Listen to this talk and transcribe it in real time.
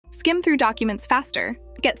Skim through documents faster,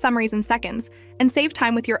 get summaries in seconds, and save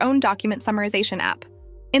time with your own document summarization app.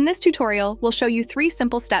 In this tutorial, we'll show you 3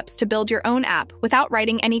 simple steps to build your own app without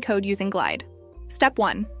writing any code using Glide. Step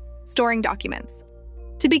 1. Storing documents.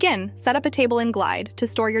 To begin, set up a table in Glide to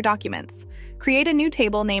store your documents. Create a new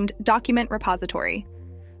table named Document Repository.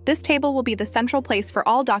 This table will be the central place for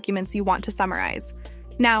all documents you want to summarize.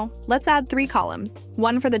 Now, let's add 3 columns,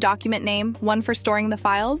 one for the document name, one for storing the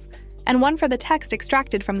files, and one for the text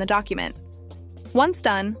extracted from the document. Once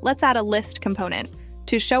done, let's add a list component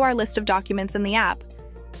to show our list of documents in the app.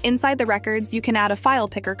 Inside the records, you can add a file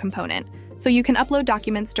picker component, so you can upload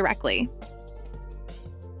documents directly.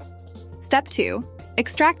 Step 2.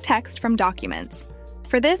 Extract text from documents.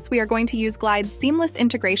 For this, we are going to use Glide's seamless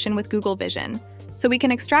integration with Google Vision, so we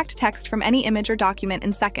can extract text from any image or document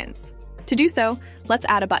in seconds. To do so, let's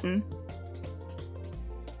add a button.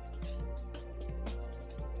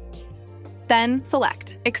 Then,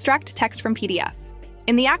 select Extract Text from PDF.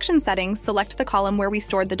 In the Action settings, select the column where we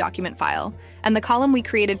stored the document file, and the column we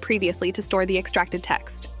created previously to store the extracted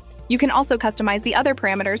text. You can also customize the other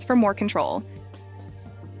parameters for more control.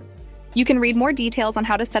 You can read more details on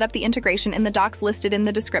how to set up the integration in the docs listed in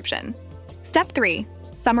the description. Step 3.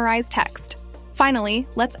 Summarize text. Finally,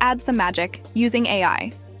 let's add some magic using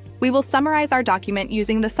AI. We will summarize our document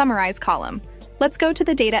using the Summarize column. Let's go to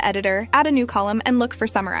the data editor, add a new column, and look for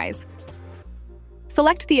Summarize.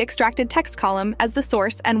 Select the extracted text column as the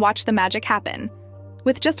source and watch the magic happen.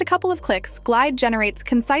 With just a couple of clicks, Glide generates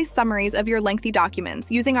concise summaries of your lengthy documents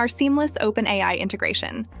using our seamless OpenAI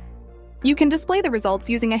integration. You can display the results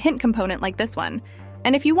using a hint component like this one,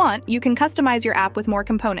 and if you want, you can customize your app with more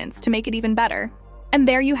components to make it even better. And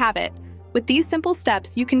there you have it. With these simple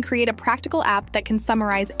steps, you can create a practical app that can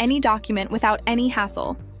summarize any document without any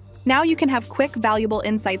hassle. Now you can have quick, valuable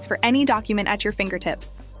insights for any document at your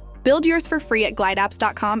fingertips. Build yours for free at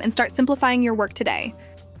glideapps.com and start simplifying your work today.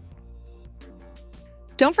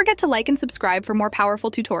 Don't forget to like and subscribe for more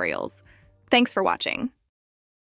powerful tutorials. Thanks for watching.